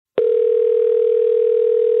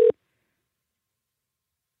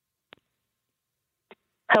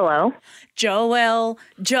Hello. Joel.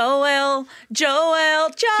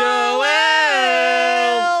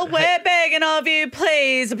 We're begging of you,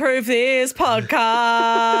 please approve this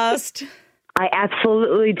podcast. I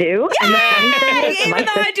absolutely do. Yay! And the funny thing is, Even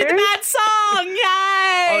though I did the bad song,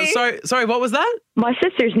 yay! Oh, sorry, what was that? my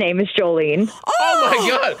sister's name is Jolene. Oh my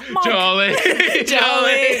God.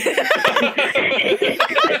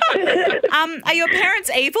 Jolene. Are your parents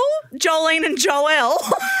evil? Jolene and Joel?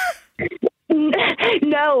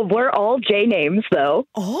 No, we're all J names, though.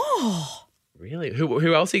 Oh. Really?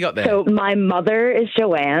 Who else you got there? So my mother is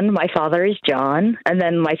Joanne, my father is John, and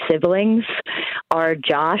then my siblings are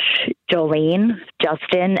Josh, Jolene,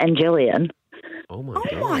 Justin, and Jillian. Oh Oh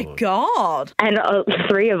my God. And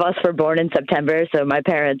 3 of us were born in September, so my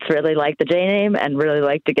parents really like the J name and really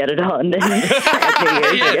like to get it on at New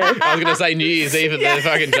Year's. Yeah, I was going to say New Year's Eve at the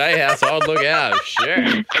fucking J household. Look out. Sure.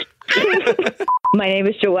 My name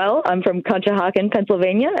is Joelle. I'm from Conshohocken,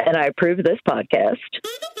 Pennsylvania, and I approve this podcast.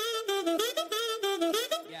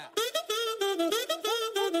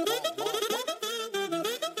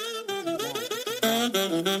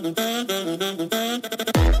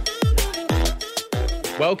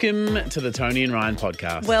 Welcome to the Tony and Ryan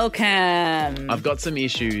podcast. Welcome. I've got some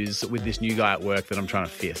issues with this new guy at work that I'm trying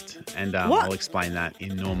to fist, and What? I'll explain that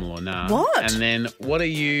in normal or nah. What? And then what do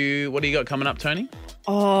you got coming up, Tony?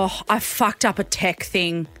 Oh, I fucked up a tech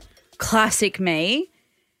thing. Classic me.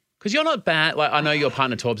 Because you're not bad. Like, I know your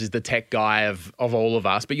partner Torbs is the tech guy of all of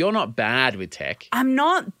us, but you're not bad with tech. I'm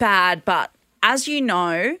not bad, but as you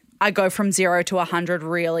know, I go from 0 to 100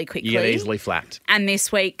 really quickly. You get easily flapped. And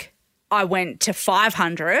this week I went to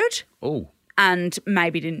 500 Oh, and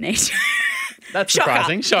maybe didn't need to. that's Shocker.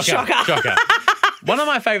 surprising. Shocker. Shocker. One of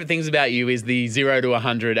my favourite things about you is the 0 to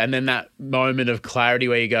 100 and then that moment of clarity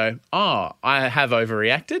where you go, oh, I have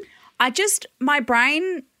overreacted. My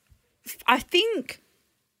brain, I think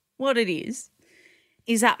what it is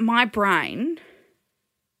that my brain,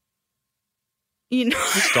 you know,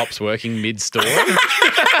 Stops working mid-store.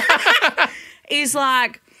 is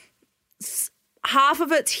like half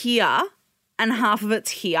of it's here and half of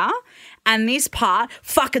it's here. And this part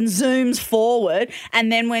fucking zooms forward.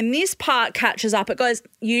 And then when this part catches up, it goes,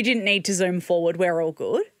 you didn't need to zoom forward. We're all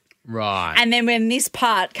good. Right. And then when this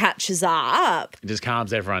part catches up, It just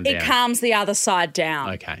calms everyone down. it calms the other side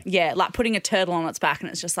down. Okay. Yeah, like putting a turtle on its back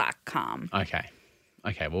and it's just like calm. Okay,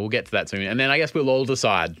 well, we'll get to that soon. And then I guess we'll all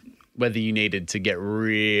decide whether you needed to get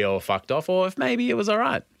real fucked off or if maybe it was all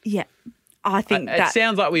right. Yeah. I think It that.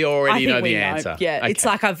 sounds like we I already think know we the answer. Yeah, Okay. it's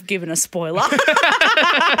like I've given a spoiler. All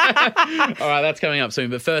right, that's coming up soon.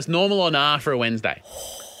 But first, normal or nah for a Wednesday?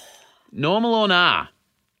 Normal or nah?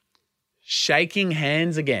 Shaking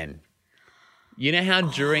hands again. You know how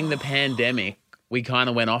during the pandemic we kind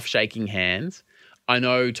of went off shaking hands? I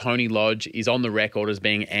know Tony Lodge is on the record as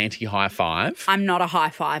being anti-high five. I'm not a high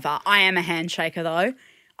fiver. I am a handshaker though.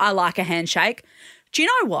 I like a handshake. Do you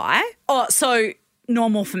know why? Oh, so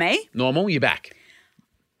normal for me. Normal, you're back.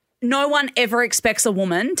 No one ever expects a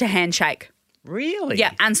woman to handshake. Really?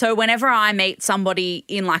 Yeah. And so whenever I meet somebody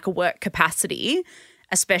in like a work capacity,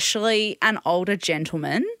 especially an older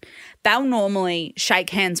gentleman, they'll normally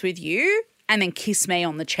shake hands with you and then kiss me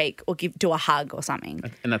on the cheek or do a hug or something.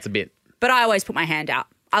 And that's a bit. But I always put my hand out.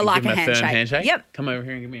 I like Give a him handshake. firm handshake? Yep. Come over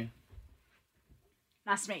here and give me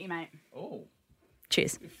Nice to meet you, mate. Oh,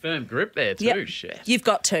 Cheers. firm grip there too. Yep. Shit. You've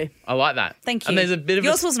got to. I like that. Thank you. And there's a bit of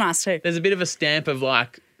Yours was nice too. there's a bit of a stamp of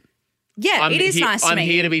like, Yeah, it is nice to I'm meet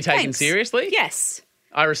here you. to be taken Thanks. seriously. Yes.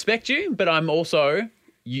 I respect you, but I'm also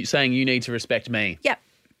saying you need to respect me. Yep.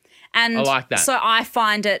 And I like that. So I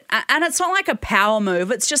find it, and it's not like a power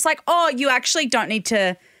move. It's just like, oh, you actually don't need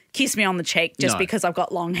to kiss me on the cheek just No. because I've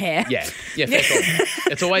got long hair. Yeah, fair call.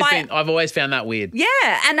 It's always I've always found that weird. Yeah,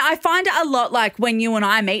 and I find it a lot like when you and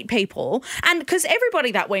I meet people, and because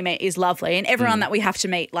everybody that we meet is lovely, and everyone that we have to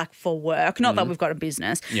meet like for work, not that we've got a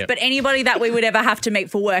business, Yep. but anybody that we would ever have to meet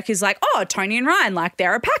for work is like, oh, Tony and Ryan, like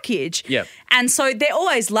they're a package. Yep. And so they're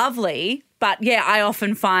always lovely, but yeah, I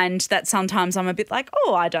often find that sometimes I'm a bit like,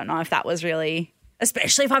 oh, I don't know if that was really,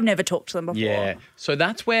 especially if I've never talked to them before. Yeah. So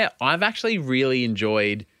that's where I've actually really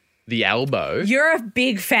enjoyed the elbow. You're a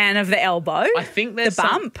big fan of the elbow. I think there's the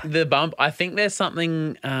bump. The bump. I think there's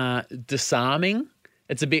something disarming.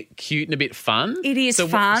 It's a bit cute and a bit fun. It is so,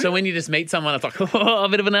 fun. So when you just meet someone, it's like, oh, a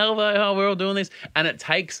bit of an elbow. Oh, we're all doing this. And it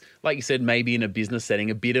takes, like you said, maybe in a business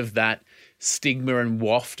setting, a bit of that stigma and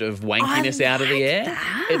waft of wankiness out of the air.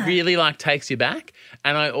 that. It really like takes you back.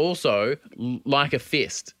 And I also like a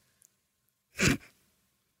fist.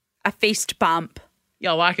 A fist bump.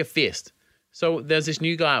 Yeah, I like a fist. So there's this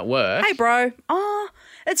new guy at work. Hey, bro. Oh,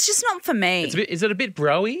 it's just not for me. Is it a bit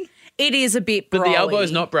broy? It is a bit But bro-y. the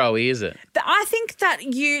elbow's not broy, is it? I think that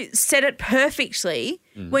you said it perfectly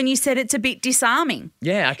when you said it's a bit disarming.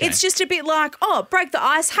 Yeah, okay. It's just a bit like, oh, break the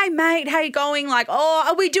ice. Hey, mate, how you going? Like, oh,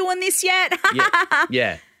 are we doing this yet?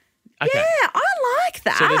 Yeah. Okay. Yeah, I like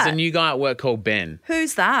that. So there's a new guy at work called Ben.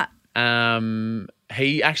 Who's that?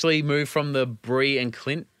 He actually moved from the Bree and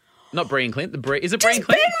Clint. Not Bree and Clint. Is it Bree Does and Clint?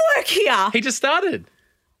 Ben work here? He just started.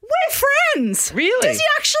 We're friends. Really? Does he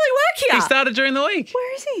actually work here? He started during the week.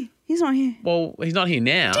 Where is he? He's not here. Well, he's not here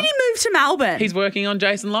now. Did he move to Melbourne? He's working on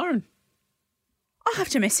Jason Lauren. I'll have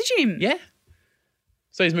to message him. Yeah.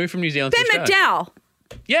 So he's moved from New Zealand Ben to Australia. McDowell.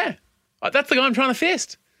 Yeah. That's the guy I'm trying to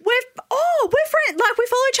fist. We're friends. Like, we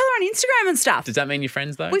follow each other on Instagram and stuff. Does that mean you're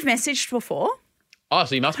friends, though? We've messaged before. Oh,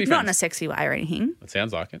 so you must be Not in a friends. sexy way or anything. It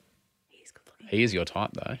sounds like it. He's good looking. He is your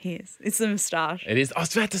type, though. He is. It's the moustache. It is. I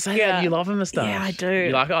was about to say Yeah. that. You love a moustache. Yeah, I do.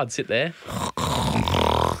 You're like, oh, I'd sit there.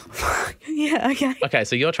 Yeah, okay. Okay,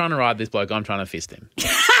 so you're trying to ride this bloke. I'm trying to fist him.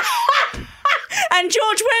 And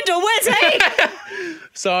George Wendell, where's he?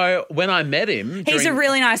 So when I met him, He's a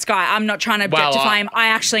really nice guy. I'm not trying to Well, objectify him. I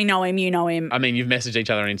actually know him. You know him. I mean, you've messaged each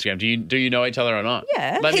other on Instagram. Do you know each other or not?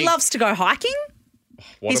 Yeah. Let He me- loves to go hiking.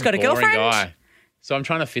 What he's got a boring girlfriend. Guy. So I'm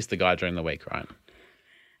trying to fist the guy during the week, right?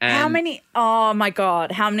 And How many? Oh, my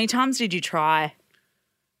God. How many times did you try?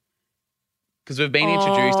 Because we've been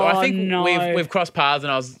introduced. Oh, I think no. we've crossed paths,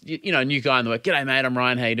 and I was, new guy in the work. G'day, mate. I'm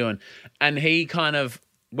Ryan. How you doing? And he kind of,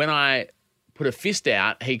 when I put a fist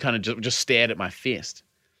out, he kind of just stared at my fist.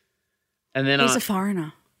 And then He's a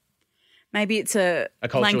foreigner. Maybe it's a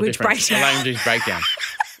cultural language difference. breakdown. A language breakdown.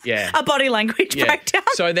 Yeah. A body language Yeah. breakdown.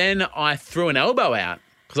 So then I threw an elbow out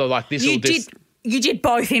because I was like, this will You did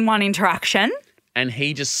both in one interaction. And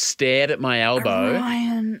he just stared at my elbow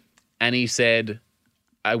Ryan. and he said,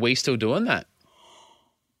 are we still doing that?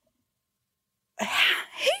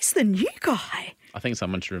 He's the new guy. I think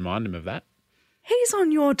someone should remind him of that. He's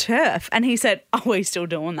on your turf. And he said, are we still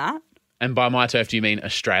doing that? And by my turf, do you mean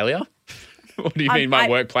Australia? Or do you mean my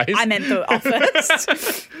workplace? I meant the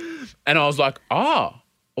office. And I was like, oh.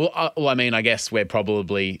 Well, I mean, I guess we're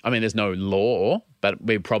probably, there's no law, but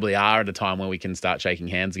we probably are at a time where we can start shaking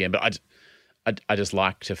hands again. But I just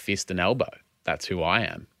like to fist an elbow. That's who I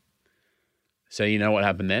am. So you know what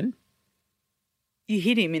happened then? You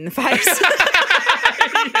hit him in the face.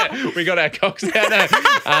 Yeah, we got our cocks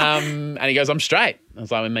out. And he goes, I'm straight. I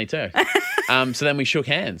was like, well, me too. So then we shook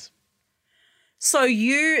hands. So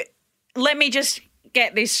let me just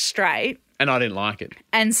get this straight And I didn't like it.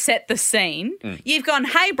 and set the scene. You've gone,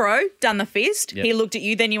 hey, bro, done the fist. Yep. He looked at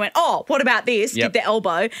you. Then you went, oh, what about this? Yep. Did the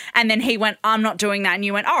elbow. And then he went, I'm not doing that. And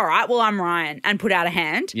you went, all right, well, I'm Ryan. And put out a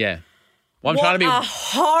hand. Yeah. Well, What a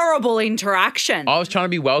horrible interaction. I was trying to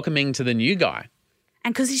be welcoming to the new guy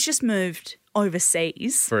And because he's just moved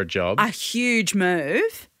overseas, for a job. a huge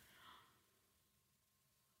move.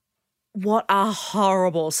 What a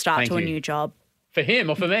horrible start Thank to a you. new job. For him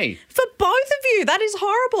or for me? For both of you, that is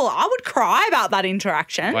horrible. I would cry about that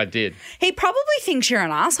interaction. I did. He probably thinks you're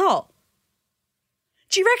an asshole.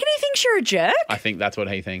 Do you reckon he thinks you're a jerk? I think that's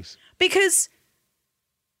what he thinks. Because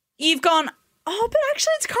you've gone, oh, but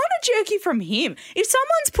actually it's kind of jerky from him. If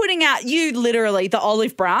someone's putting out you literally the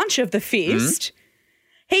olive branch of the fist,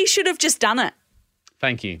 he should have just done it.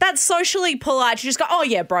 Thank you. That's socially polite to just go, oh,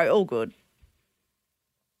 yeah, bro, all good.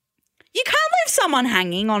 You can't leave someone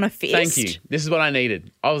hanging on a fist. Thank you. This is what I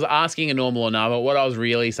needed. I was asking a normal or no, but what I was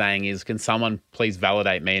really saying is, can someone please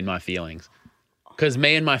validate me and my feelings? Because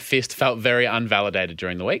me and my fist felt very unvalidated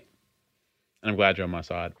during the week. And I'm glad you're on my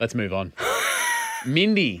side. Let's move on.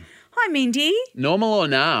 Mindy, Hi, Mindy. normal or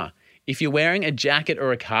nah? If you're wearing a jacket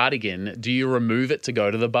or a cardigan, do you remove it to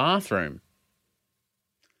go to the bathroom?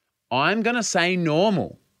 I'm going to say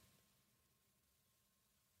normal.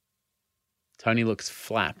 Tony looks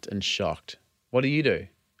flapped and shocked. What do you do?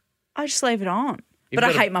 I just leave it on. You've But I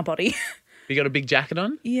got a- hate my body. You got a big jacket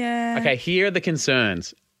on? Yeah. Okay, here are the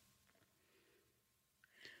concerns.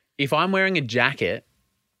 If I'm wearing a jacket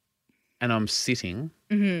and I'm sitting,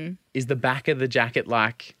 is the back of the jacket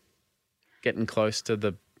like getting close to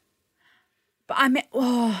the... But I mean,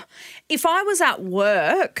 if I was at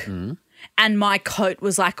work and my coat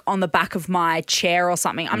was like on the back of my chair or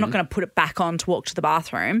something, I'm not going to put it back on to walk to the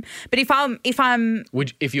bathroom. But if I'm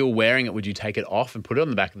If you were wearing it, would you take it off and put it on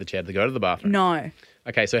the back of the chair to go to the bathroom? no.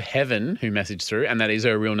 Okay, so Heaven, who messaged through, and that is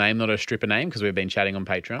her real name, not her stripper name, because we've been chatting on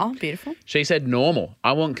Patreon. Oh, beautiful. She said normal.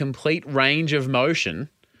 I want complete range of motion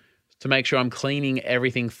to make sure I'm cleaning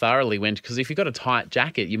everything thoroughly. Because if you've got a tight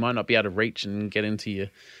jacket, you might not be able to reach and get into your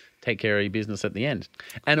take care of your business at the end.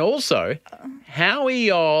 And also, how are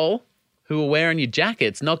y'all who are wearing your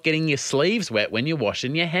jackets not getting your sleeves wet when you're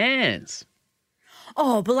washing your hands?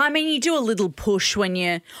 Oh, but I mean, you do a little push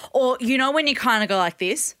when or when you kind of go like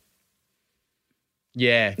this.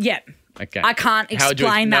 Yeah. Yeah. Okay. I can't How would you-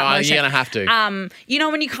 explain that No, motion. you're going to have to.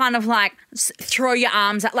 When you kind of like throw your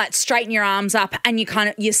arms up, like straighten your arms up and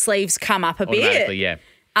your sleeves come up a Automatically, bit. yeah.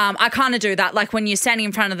 I kind of do that. Like when you're standing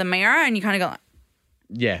in front of the mirror and you kind of go like,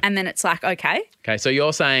 Yeah. and then it's like, okay. Okay, so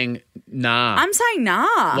you're saying nah. I'm saying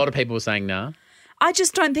nah. A lot of people were saying nah. I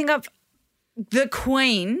just don't think I've the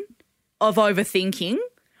queen of overthinking.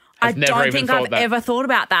 Has I never don't even think thought I've that. ever thought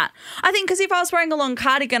about that. I think because if I was wearing a long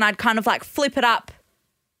cardigan, I'd kind of like flip it up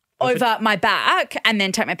over my back and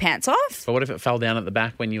then take my pants off. But what if it fell down at the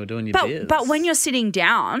back when you were doing your biz? But when you're sitting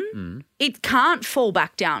down, it can't fall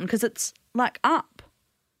back down because it's like up.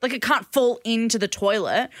 Like it can't fall into the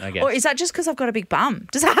toilet. I guess. Or is that just because I've got a big bum?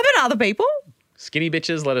 Does that happen to other people? Skinny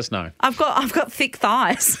bitches, let us know. I've got thick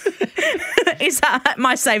thighs. Is that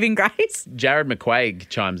my saving grace? Jared McQuaig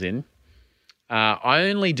chimes in. I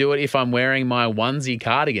only do it if I'm wearing my onesie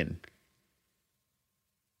cardigan.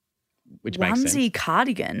 Which makes sense. Onesie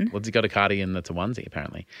cardigan. Well, he's got a cardigan that's a onesie,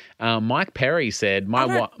 apparently. Mike Perry said,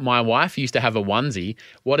 my wife used to have a onesie.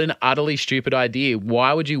 What an utterly stupid idea.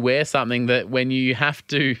 Why would you wear something that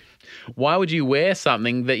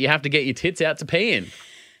you have to get your tits out to pee in?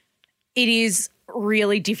 It is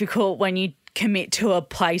really difficult when you commit to a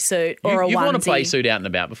play suit or a onesie. You've worn a play suit out and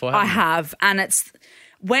about before, haven't I you? have, and it's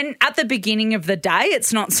when at the beginning of the day,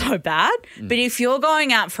 it's not so bad. But if you're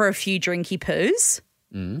going out for a few drinky poos,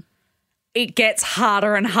 it gets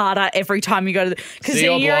harder and harder every time you go to the because So then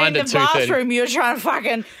you're you're in blind the at 2:30. bathroom, you're trying to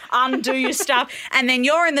fucking undo your stuff, and then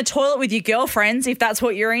you're in the toilet with your girlfriends if that's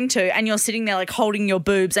what you're into, and you're sitting there like holding your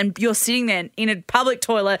boobs, and you're sitting there in a public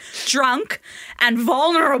toilet, drunk and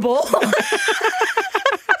vulnerable.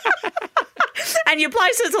 And your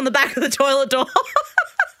placement's on the back of the toilet door.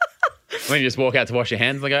 When you just walk out to wash your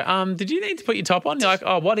hands, and they go, did you need to put your top on? You're like,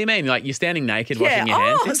 oh, what do you mean? You're like, you're standing naked washing your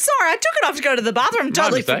hands. Oh, sorry, I took it off to go to the bathroom.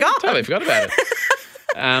 Totally forgot. Totally forgot about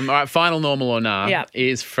it. All right, final normal or nah Yep.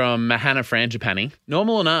 is from Hannah Frangipani.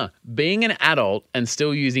 Normal or nah, being an adult and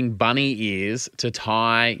still using bunny ears to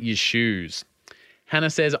tie your shoes. Hannah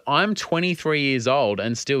says, I'm 23 years old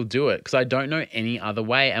and still do it because I don't know any other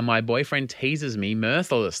way and my boyfriend teases me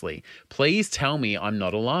mercilessly. Please tell me I'm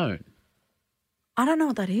not alone. I don't know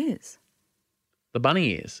what that is. The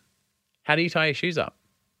bunny ears. How do you tie your shoes up?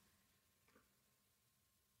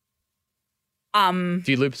 Do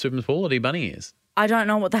you loop swimming pool or do you bunny ears? I don't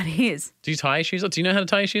know what that is. Do you tie your shoes up? Do you know how to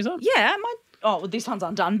tie your shoes up? Yeah, this one's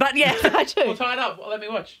undone, but yeah, I do. Well, tie it up. Let me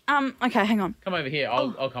watch. Okay, hang on. Come over here.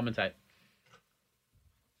 I'll commentate.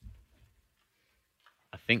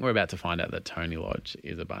 I think we're about to find out that Tony Lodge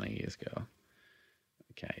is a bunny ears girl.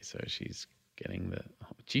 Okay, so she's getting the... Oh,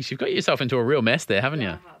 geez, you've got yourself into a real mess there, haven't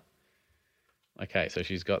you? Okay, so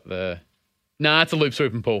she's got the... Nah, it's a loop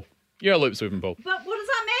swoop and pull. You're a loop swoop and pull. But what does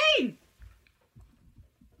that mean?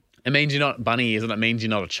 It means you're not bunny ears and it means you're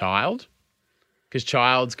not a child. Because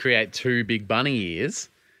childs create two big bunny ears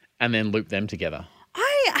and then loop them together.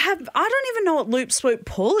 I don't even know what loop swoop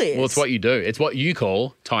pull is. Well, it's what you do. It's what you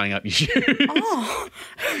call tying up your shoes. Oh.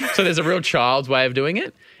 So there's a real child's way of doing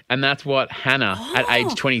it. And that's what Hannah at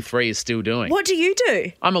age 23 is still doing. What do you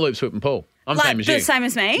do? I'm a loop, swoop and pull. I'm Like the same as the you. same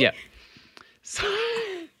as me? Yeah. So,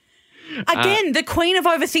 Again, the queen of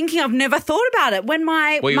overthinking. I've never thought about it. When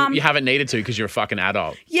my well, mum... you haven't needed to because you're a fucking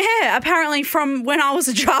adult. Yeah, apparently from when I was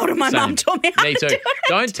a child and my Same. mum taught me how Me to too. do it.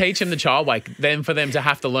 Don't teach them the child way, then for them to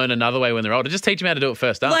have to learn another way when they're older. Just teach them how to do it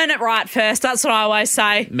first up. Learn it right first. That's what I always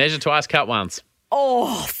say. Measure twice, cut once.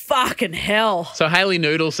 Oh, fucking hell. So Hayley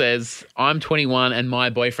Noodle says, I'm 21 and my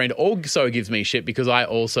boyfriend also gives me shit because I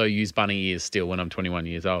also use bunny ears still when I'm 21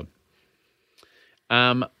 years old.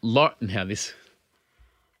 Now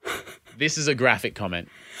this is a graphic comment.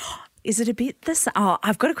 Is it a bit the same? Oh,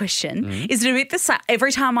 I've got a question. Mm-hmm. Is it a bit the same?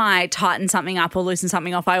 Every time I tighten something up or loosen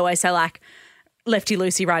something off, I always say like lefty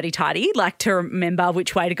loosey, righty tighty, like to remember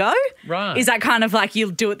which way to go. Right. Is that kind of like you'll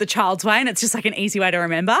do it the child's way and it's just like an easy way to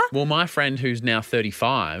remember? Well, my friend who's now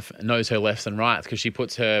 35 knows her lefts and rights because she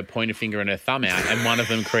puts her pointer finger and her thumb out and one of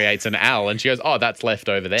them creates an L and she goes, oh, that's left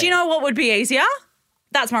over there. Do you know what would be easier?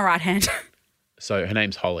 That's my right hand. So her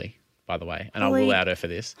name's Holly, by the way, and Holly. I will out her for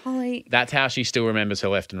this. Holly. That's how she still remembers her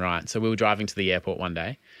left and right. So we were driving to the airport one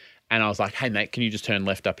day and I was like, hey, mate, can you just turn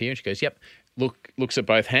left up here? And she goes, yep. Looks at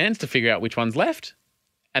both hands to figure out which one's left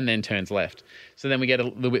and then turns left. So then we get a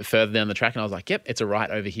little bit further down the track and I was like, yep, it's a right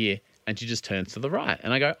over here. And she just turns to the right.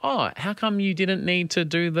 And I go, oh, how come you didn't need to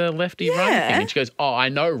do the lefty righty thing? And she goes, oh, I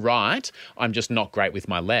know right. I'm just not great with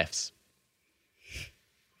my lefts.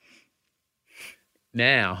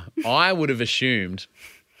 Now, I would have assumed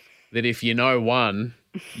that if you know one,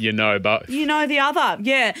 You know both. You know the other.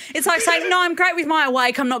 Yeah. It's like saying, no, I'm great with my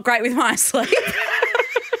awake. I'm not great with my asleep.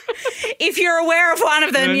 If you're aware of one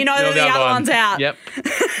of them, you know that the other one's out. Yep.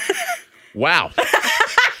 Wow.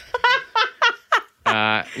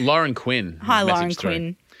 Lauren Quinn. Hi, Lauren messaged through.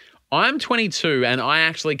 Quinn. I'm 22 and I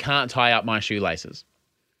actually can't tie up my shoelaces.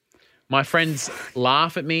 My friends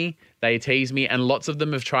laugh at me, they tease me, and lots of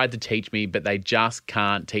them have tried to teach me, but they just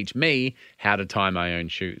can't teach me how to tie my own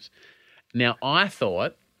shoes. Now, I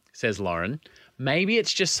thought, says Lauren, maybe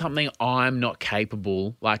it's just something I'm not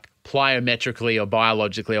capable, like plyometrically or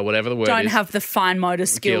biologically or whatever the word is. Don't have the fine motor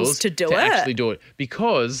skills to do it. Actually do it.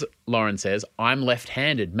 Because, Lauren says, I'm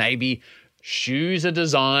left-handed. Maybe shoes are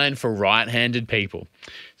designed for right-handed people.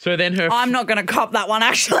 So then I'm not going to cop that one,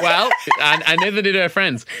 actually. Well, and neither did her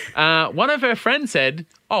friends. One of her friends said,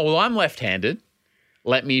 oh, well, I'm left-handed.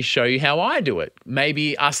 Let me show you how I do it.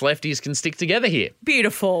 Maybe us lefties can stick together here.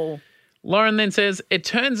 Beautiful. Lauren then says, it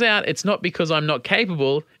turns out it's not because I'm not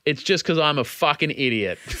capable, it's just because I'm a fucking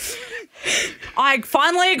idiot. I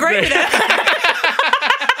finally agree with it.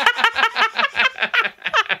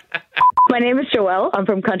 My name is Joelle. I'm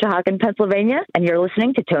from Conshohocken, Pennsylvania, and you're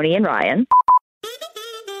listening to Tony and Ryan.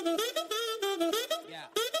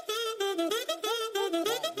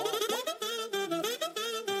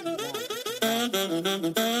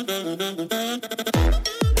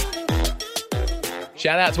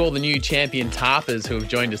 Shout out to all the new champion tarpers who have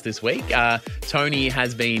joined us this week. Tony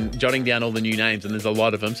has been jotting down all the new names, and there's a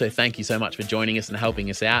lot of them, so thank you so much for joining us and helping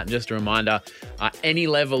us out. And just a reminder, any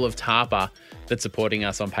level of tarper that's supporting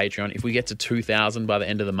us on Patreon, if we get to 2,000 by the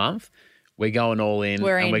end of the month, we're going all in,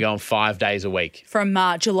 and we're going 5 days a week. From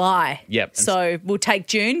July. Yep. So we'll take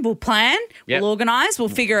June, we'll plan, we'll organise, we'll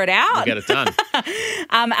figure it out. We'll get it done.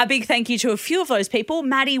 A big thank you to a few of those people,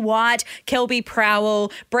 Maddie White, Kelby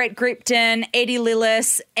Prowell, Brett Gripton, Eddie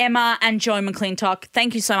Lillis, Emma and Joe McClintock.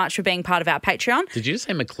 Thank you so much for being part of our Patreon. Did you just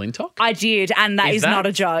say McClintock? I did, and that is not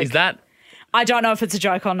a joke. Is that? I don't know if it's a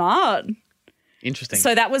joke or not. Interesting.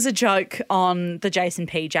 So that was a joke on the Jason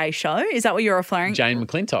PJ show. Is that what you're referring to? Jane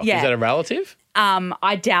McClintock. Yeah. Is that a relative?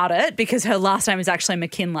 I doubt it because her last name is actually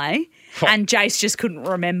McKinley and Jace just couldn't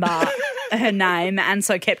remember her name and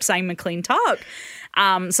so kept saying McClintock.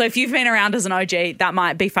 So if you've been around as an OG, that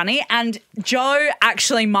might be funny. And Joe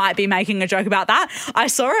actually might be making a joke about that. I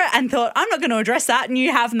saw it and thought, I'm not going to address that, and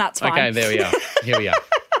you have, and that's fine. Okay, there we are. Here we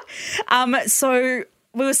are. So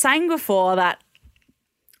we were saying before that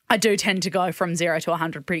I do tend to go from 0 to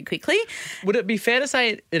 100 pretty quickly. Would it be fair to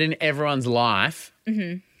say that in everyone's life,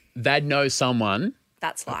 they'd know someone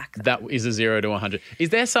that's like that is a 0 to 100? Is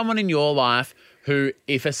there someone in your life who,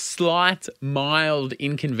 if a slight, mild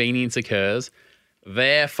inconvenience occurs,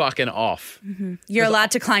 they're fucking off? You're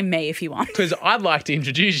allowed to claim me if you want. Because I'd like to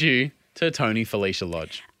introduce you to Tony Felicia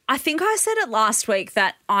Lodge. I think I said it last week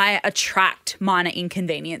that I attract minor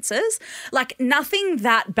inconveniences. Like nothing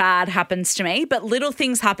that bad happens to me, but little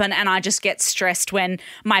things happen and I just get stressed when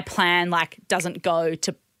my plan doesn't go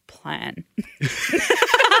to plan.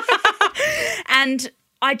 And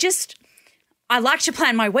I like to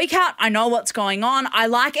plan my week out. I know what's going on. I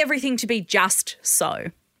like everything to be just so.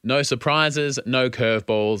 No surprises, no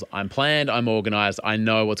curveballs. I'm planned, I'm organised, I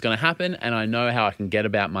know what's going to happen, and I know how I can get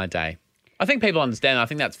about my day. I think people understand. I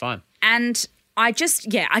think that's fine. And I just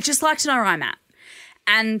like to know where I'm at.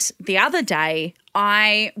 And the other day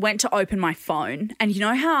I went to open my phone and you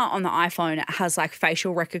know how on the iPhone it has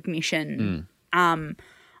facial recognition?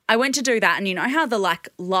 I went to do that and you know how the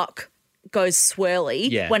lock goes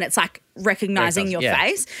swirly when it's recognising your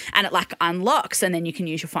face and it unlocks and then you can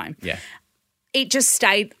use your phone. Yeah. It just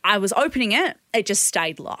stayed, I was opening it, it just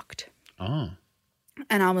stayed locked. Oh.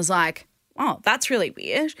 And I was like, oh, that's really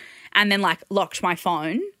weird. And then locked my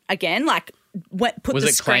phone again, put was the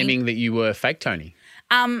it screen. claiming that you were fake Tony?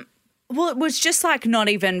 Well, it was just not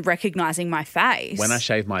even recognising my face. When I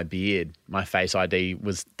shaved my beard, my Face ID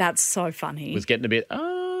was... That's so funny. Was getting a bit...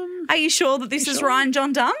 Are you sure that this is Ryan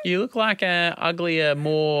John Dunn? You look like a uglier,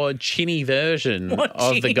 more chinny version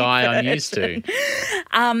of the guy I'm used to.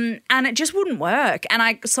 And it just wouldn't work.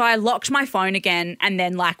 And so I locked my phone again and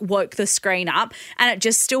then woke the screen up and it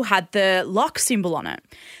just still had the lock symbol on it.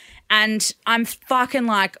 And I'm fucking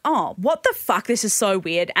oh, what the fuck? This is so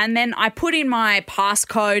weird. And then I put in my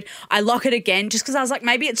passcode. I lock it again just because I was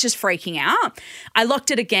maybe it's just freaking out. I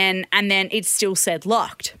locked it again and then it still said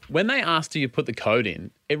locked. When they asked you to put the code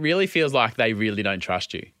in, it really feels like they really don't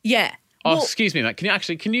trust you. Yeah. Oh, Well- excuse me, mate. Can you put the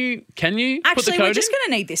Actually, code we're in? just going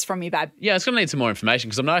to need this from you, babe. Yeah, it's going to need some more information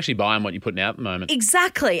because I'm not actually buying what you're putting out at the moment.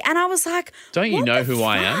 Exactly. And I was like, Don't you what know the who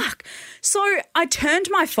I am? fuck? So I turned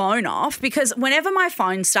my phone off because whenever my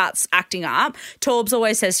phone starts acting up, Torbs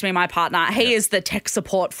always says to me, my partner, he is the tech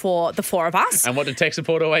support for the four of us. And what did tech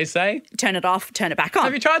support always say? Turn it off, turn it back on.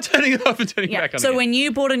 Have you tried turning it off and turning it back on So again? when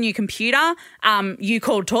you bought a new computer, you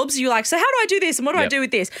called Torbs. You're like, so how do I do this and what do I Yep. do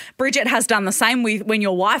with this? Bridget has done the same with when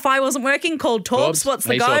your Wi-Fi wasn't working. Called Torbs. Torbs, What's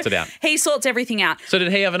the he go? sorts it out. He sorts everything out. So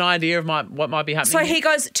did he have an idea of what might be happening? So he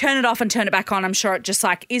goes, turn it off and turn it back on. I'm sure it just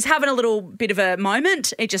like is having a little bit of a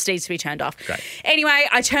moment. It just needs to be turned off. Great. Anyway,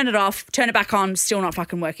 I turn it off, turn it back on, still not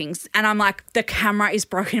fucking working. And I'm like, the camera is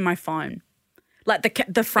broken in my phone. Like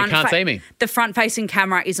the front. It can't see me. The front facing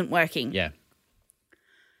camera isn't working. Yeah.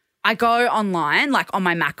 I go online, like on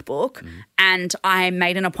my MacBook, Mm-hmm. and I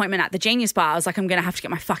made an appointment at the Genius Bar. I was like, I'm going to have to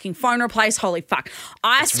get my fucking phone replaced. Holy fuck.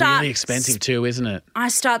 It's really expensive too, isn't it? I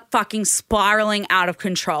start fucking spiraling out of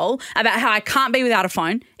control about how I can't be without a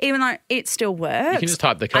phone, even though it still works. You can just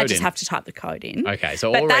type the code I just in. have to type the code in. Okay,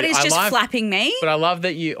 so but that already- is I just like- flapping me. But I love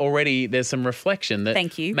that there's some reflection that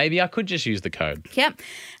Thank you. maybe I could just use the code. Yep.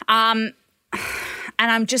 And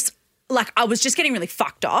I'm just like, I was just getting really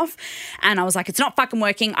fucked off. And I was like, it's not fucking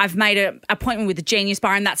working. I've made an appointment with the Genius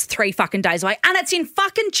Bar and that's 3 fucking days away. And it's in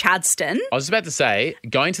fucking Chadstone. I was about to say,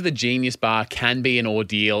 going to the Genius Bar can be an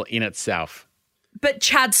ordeal in itself. But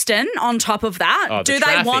Chadstone, on top of that, Oh, the do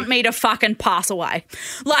traffic. they want me to fucking pass away?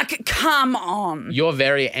 Like, come on. You're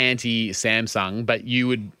very anti-Samsung, but you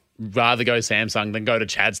would rather go Samsung than go to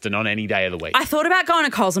Chadstone on any day of the week. I thought about going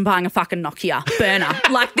to Coles and buying a fucking Nokia burner.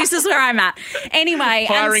 Like, this is where I'm at. Anyway.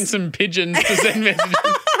 Hiring some pigeons to send messages.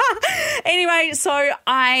 Anyway, so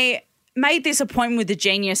I made this appointment with the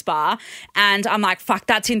Genius Bar and I'm like, fuck,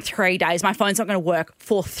 that's in 3 days. My phone's not going to work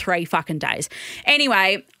for 3 fucking days.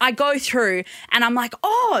 Anyway, I go through and I'm like,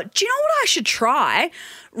 oh, do you know what I should try?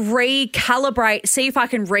 See if I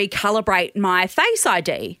can recalibrate my Face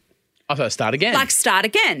ID. I thought start again. Like start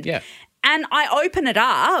again. Yeah. And I open it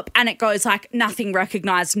up and it goes like nothing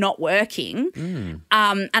recognized, not working.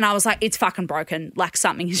 And I was like, it's fucking broken. Like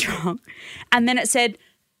something is wrong. And then it said,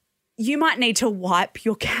 you might need to wipe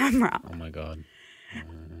your camera. Oh my God.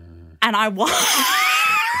 And I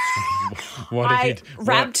What did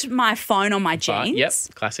wrapped my phone on my jeans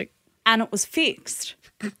Yep, classic. and it was fixed.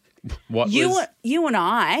 What You and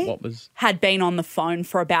I what was had been on the phone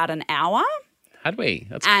for about an hour had we?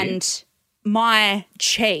 That's cute. and my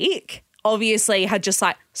cheek obviously had just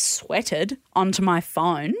like sweated onto my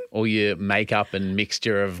phone. All your makeup and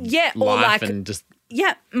mixture of Yeah, or life like- and just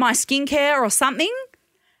Yeah, my skincare or something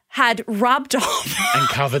had rubbed off and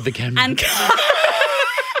covered the camera. and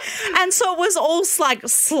and so it was all like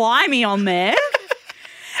slimy on there.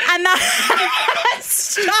 And that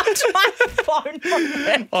stopped my phone from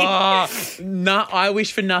working. No, I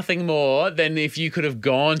wish for nothing more than if you could have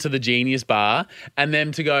gone to the Genius Bar and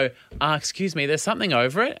them to go, excuse me, there's something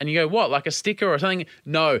over it. And you go, what, like a sticker or something?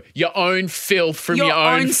 No, your own filth from your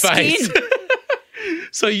own face. skin.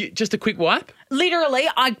 So just a quick wipe? Literally,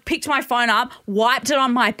 I picked my phone up, wiped it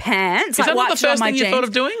on my pants. Is that not wiped the it on first my thing you jeans. thought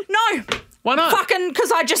of doing? No. Why not? Fucking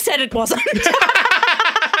because I just said it wasn't.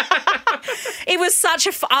 It was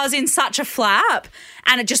I was in such a flap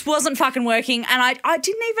and it just wasn't fucking working. And I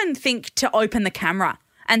didn't even think to open the camera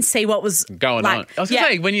and see what was Going like, on. I was going to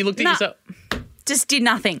say, when you looked at yourself. just did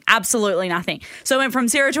nothing. Absolutely nothing. So I went from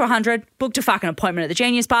 0 to 100, booked a fucking appointment at the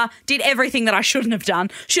Genius Bar, did everything that I shouldn't have done.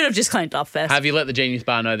 Should have just cleaned up first. Have you let the Genius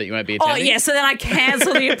Bar know that you won't be Oh, attending? yeah. So then I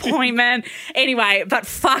cancelled the appointment. Anyway, but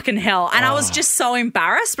fucking hell. And I was just so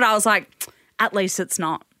embarrassed, but I was like, at least it's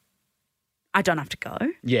not. I don't have to go.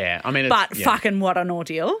 Yeah. I mean, But yeah. fucking what an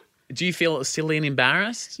ordeal. Do you feel silly and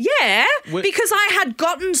embarrassed? Yeah, Wh- because I had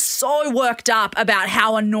gotten so worked up about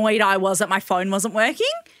how annoyed I was that my phone wasn't working.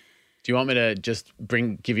 Do you want me to just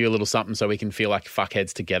give you a little something so we can feel like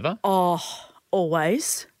fuckheads together? Oh,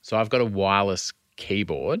 always. So I've got a wireless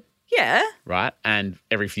keyboard, Yeah, right? And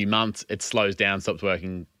every few months it slows down, stops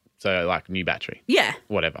working. So like new battery, yeah,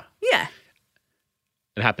 whatever. yeah.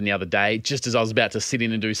 It happened the other day, just as I was about to sit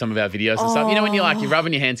in and do some of our videos and stuff. You know, when you're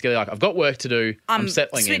rubbing your hands together, like, I've got work to do. I'm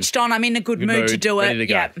settling switched on. I'm in a good mood to do it. ready to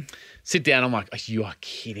go. Yep. Sit down. I'm like, oh, you are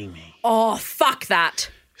kidding me. Oh, fuck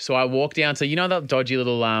that. So I walk down to, you know, that dodgy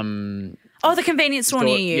little Oh, the convenience store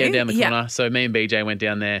near you. yeah, down the corner. So me and BJ went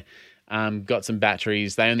down there, got some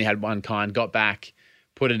batteries. They only had one kind. Got back,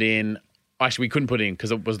 put it in. Actually, we couldn't put it in because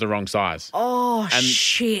it was the wrong size. Oh, And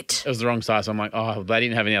shit. It was the wrong size. So I'm like, oh, they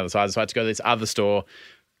didn't have any other sizes. So I had to go to this other store,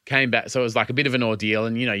 Came back. So it was like a bit of an ordeal.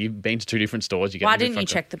 And, you've been to 2 different stores. Why didn't you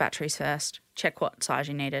check the batteries first? Check what size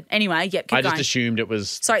you needed. Anyway, yep, keep going. I just assumed it was...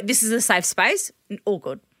 Sorry, this is a safe space. All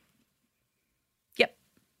good. Yep.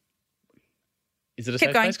 Is it a Keep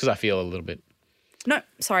safe going. place? Because I feel a little bit... No,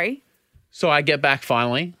 sorry. So I get back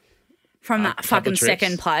finally. From that couple fucking trips,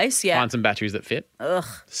 second place, yeah. Find some batteries that fit. Ugh.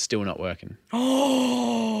 Still not working.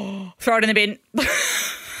 Throw it in the bin.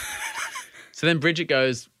 So then Bridget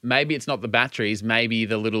goes, maybe it's not the batteries, maybe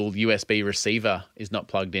the little USB receiver is not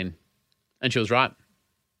plugged in. And she was right.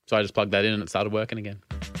 So I just plugged that in and it started working again.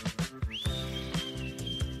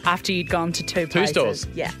 After you'd gone to 2 places. 2 stores.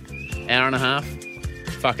 Yeah. Hour and a half,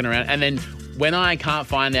 fucking around. And then when I can't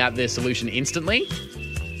find out the solution instantly,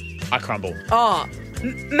 I crumble. Oh,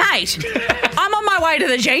 mate, I'm on my way to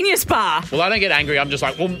the Genius Bar. Well, I don't get angry. I'm just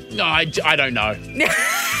like, well, no, I don't know.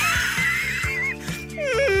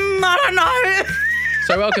 I don't know.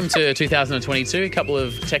 So welcome to 2022. A couple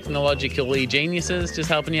of technologically geniuses just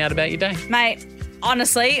helping you out about your day. Mate,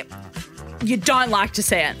 honestly, you don't like to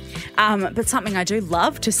see it. But something I do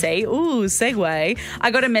love to see, segue.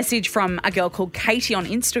 I got a message from a girl called Katie on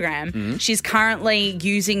Instagram. Mm-hmm. She's currently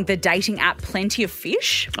using the dating app Plenty of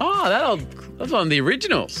Fish. Oh, that's one of the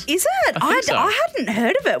originals. Is it? I think so. I hadn't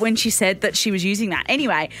heard of it when she said that she was using that.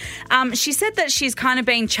 Anyway, she said that she's kind of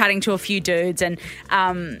been chatting to a few dudes and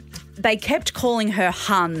they kept calling her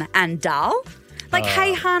hun and Dal. Like,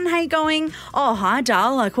 hey, hun, how you going? Oh, hi,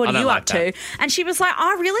 Dal. Like, what are you up to? And she was like,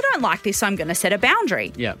 I really don't like this, so I'm going to set a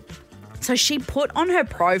boundary. Yeah. So she put on her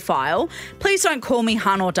profile, please don't call me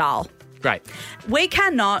hun or Dal. Great. We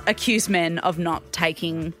cannot accuse men of not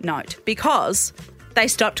taking note because they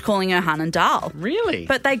stopped calling her hun and Dal. Really?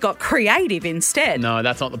 But they got creative instead. No,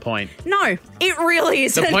 that's not the point. No, it really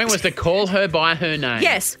isn't. The point was to call her by her name.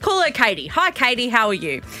 Yes, call her Katie. Hi, Katie, how are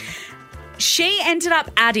you? She ended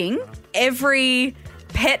up adding every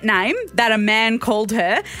pet name that a man called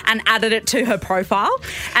her and added it to her profile.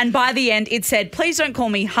 And by the end, it said, please don't call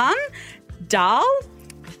me hun, Dal,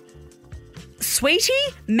 sweetie,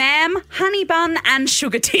 ma'am, honey bun, and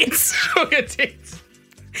sugar tits. Sugar tits.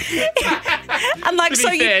 And like, To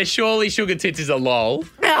be fair, surely sugar tits is a lol.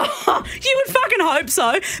 You would fucking hope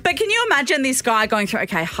so. But can you imagine this guy going through,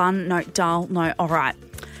 okay, hun, no, Dal, no, all right.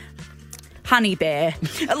 Honey bear.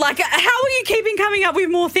 Like, how are you keeping coming up with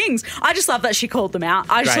more things? I just love that she called them out.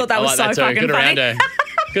 I just thought that was so fucking Good funny. around her.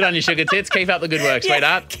 Good on you, sugar tits. Keep up the good work,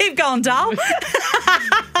 sweetheart. Keep going, Dal.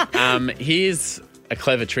 Here's a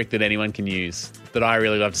clever trick that anyone can use that I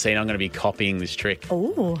really love to see, and I'm going to be copying this trick.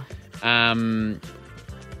 Ooh.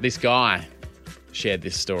 This guy shared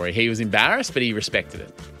this story. He was embarrassed, but he respected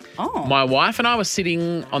it. Oh. My wife and I were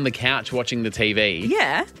sitting on the couch watching the TV.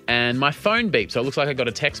 Yeah. And my phone beeped. So it looks like I got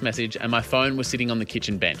a text message and my phone was sitting on the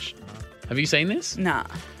kitchen bench. Have you seen this? Nah.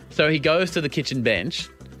 So he goes to the kitchen bench,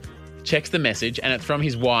 checks the message, and it's from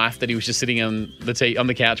his wife that he was just sitting on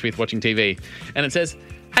the couch with watching TV. And it says,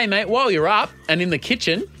 hey, mate, while you're up and in the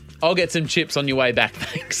kitchen, I'll get some chips on your way back,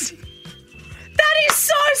 thanks. That is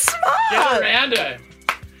so smart. Get around her.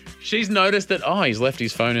 She's noticed that, he's left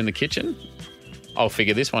his phone in the kitchen. I'll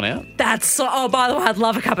figure this one out. That's so... Oh, by the way, I'd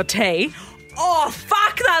love a cup of tea. Oh,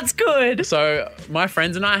 fuck, that's good. So my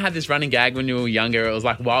friends and I had this running gag when we were younger. It was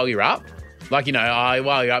like, while you're up. Like,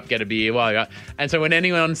 while you're up, get a beer, while you're up. And so when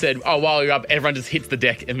anyone said, while you're up, everyone just hits the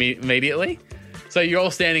deck immediately. So you're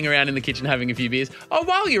all standing around in the kitchen having a few beers. Oh,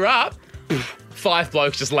 while you're up... 5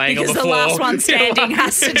 blokes just laying on the floor. Because the last one standing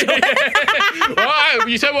has to do it. Well,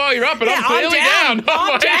 you said while you're up, but I'm clearly down.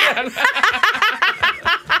 I'm down.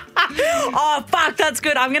 Oh, fuck, that's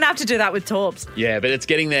good. I'm going to have to do that with Torbs. Yeah, but it's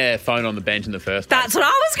getting their phone on the bench in the first place. That's what I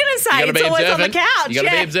was going to say. You gotta It's be always observant. on the couch. You got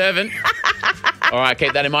to be observant. All right,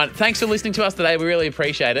 keep that in mind. Thanks for listening to us today. We really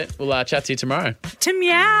appreciate it. We'll chat to you tomorrow.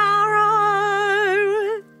 Tomorrow.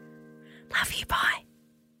 Love you, bye.